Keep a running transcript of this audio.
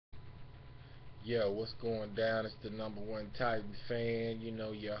Yo, what's going down? It's the number one Titan fan,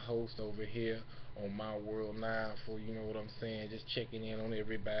 your host over here on My World 9 for, you know what I'm saying, just checking in on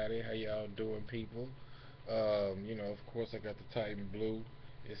everybody. How y'all doing, people? Of course, I got the Titan blue.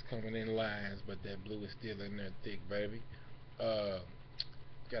 It's coming in lines, but that blue is still in there thick, baby. Uh,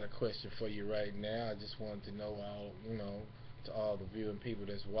 got a question for you right now. I just wanted to know to all the viewing people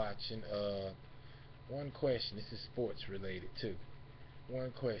that's watching. One question. This is sports related too.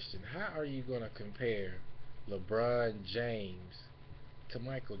 One question. How are you going to compare LeBron James to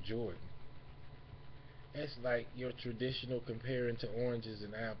Michael Jordan? That's like your traditional comparing to oranges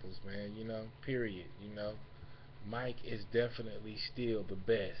and apples, man, period, Mike is definitely still the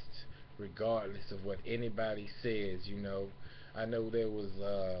best, regardless of what anybody says. I know there was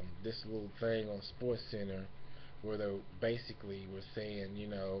this little thing on Sports Center where they basically were saying,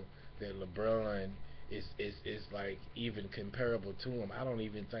 that LeBron is like even comparable to him. I don't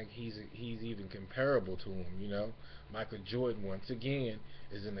even think he's even comparable to him. Michael Jordan once again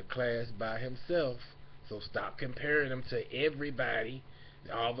is in a class by himself. So stop comparing him to everybody,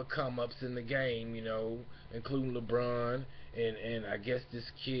 all the come ups in the game, including LeBron and I guess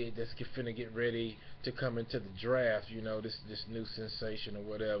this kid that's finna get ready to come into the draft, this new sensation or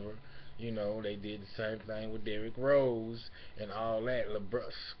whatever. They did the same thing with Derrick Rose and all that.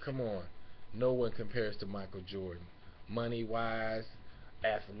 LeBron, come on, no one compares to Michael Jordan. Money wise,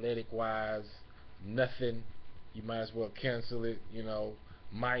 athletic wise, nothing. You might as well cancel it.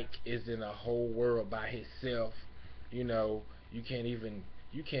 Mike is in a whole world by himself. You know, you can't even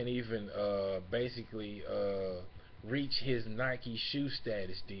basically reach his Nike shoe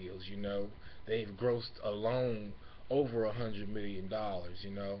status deals. They've grossed alone over $100 million.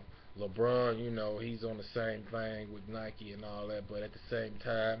 LeBron, he's on the same thing with Nike and all that, but at the same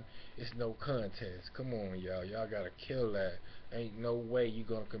time, it's no contest. Come on, y'all. Y'all gotta kill that. Ain't no way you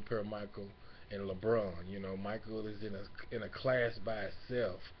gonna compare Michael and LeBron. Michael is in a class by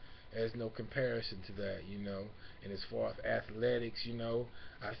itself. There's no comparison to that. And as far as athletics,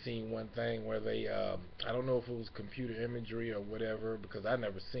 I seen one thing where I don't know if it was computer imagery or whatever, because I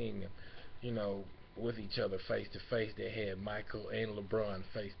never seen them, you know, with each other face to face. They had Michael and LeBron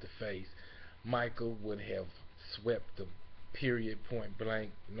face to face. Michael would have swept them, period, point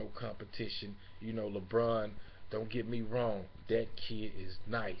blank, no competition. LeBron, don't get me wrong, that kid is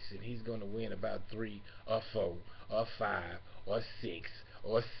nice, and he's gonna win about 3 or 4 or 5 or 6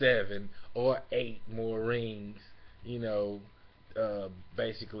 or 7 or 8 more rings. You know,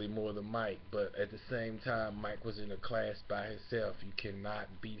 basically more than Mike. But at the same time, Mike was in a class by himself. You cannot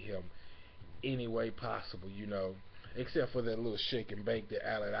beat him any way possible. Except for that little shake and bake that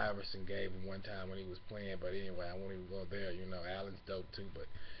Allen Iverson gave him one time when he was playing. But anyway, I won't even go there. Allen's dope too, but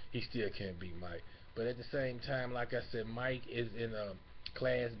he still can't beat Mike. But at the same time, like I said, Mike is in a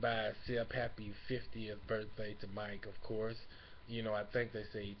class by itself. Happy 50th birthday to Mike, of course. I think they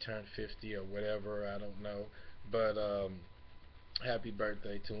say he turned 50 or whatever. I don't know. But happy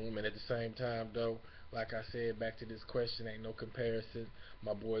birthday to him. And at the same time, though, like I said, back to this question, ain't no comparison.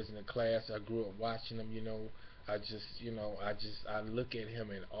 My boys in the class, I grew up watching them. I look at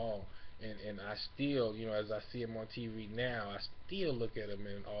him in awe, and I still, as I see him on TV now, I still look at him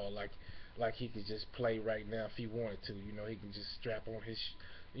in awe, like he could just play right now if he wanted to. He can just strap on his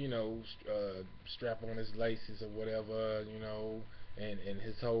laces or whatever. And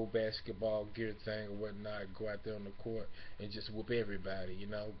his whole basketball gear thing or whatnot, go out there on the court and just whoop everybody.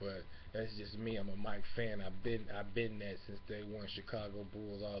 But that's just me. I'm a Mike fan. I've been that since day one. Chicago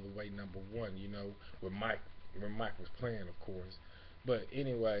Bulls all the way #1. Where Mike was playing, of course. But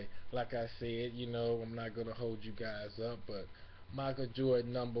anyway, like I said, I'm not gonna hold you guys up, but Michael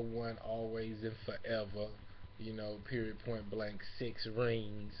Jordan #1 always and forever. Period, point blank, 6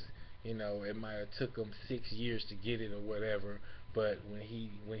 rings. It might have took him 6 years to get it or whatever, but when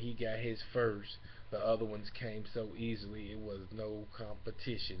he got his first, the other ones came so easily. It was no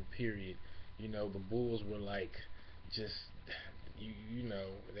competition. Period. The Bulls were like just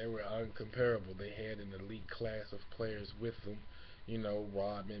they were uncomparable. They had an elite class of players with them.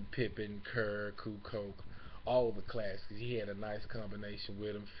 Rodman, Pippen, Kerr, Kukoc, all the class. Cause he had a nice combination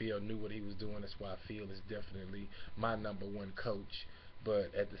with him. Phil knew what he was doing. That's why Phil is definitely my #1 coach.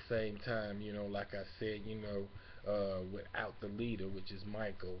 But at the same time, like I said, without the leader, which is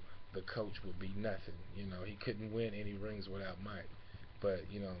Michael, the coach would be nothing. He couldn't win any rings without Mike. But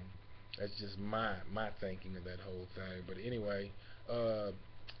that's just my thinking of that whole thing. But anyway, uh,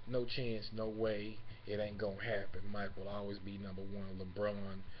 no chance, no way, it ain't gonna happen. Mike will always be #1.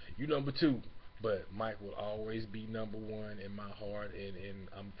 LeBron, you #2. But Mike will always be #1 in my heart, and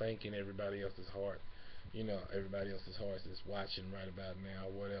I'm thanking everybody else's heart. Everybody else's hearts that's watching right about now,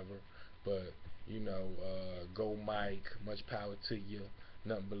 whatever. But Go Mike, much power to you.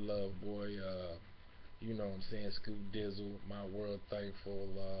 Nothing but love, boy. You know what I'm saying? Scoot Dizzle, my world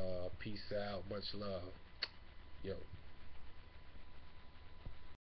thankful. Peace out, much love. Yo.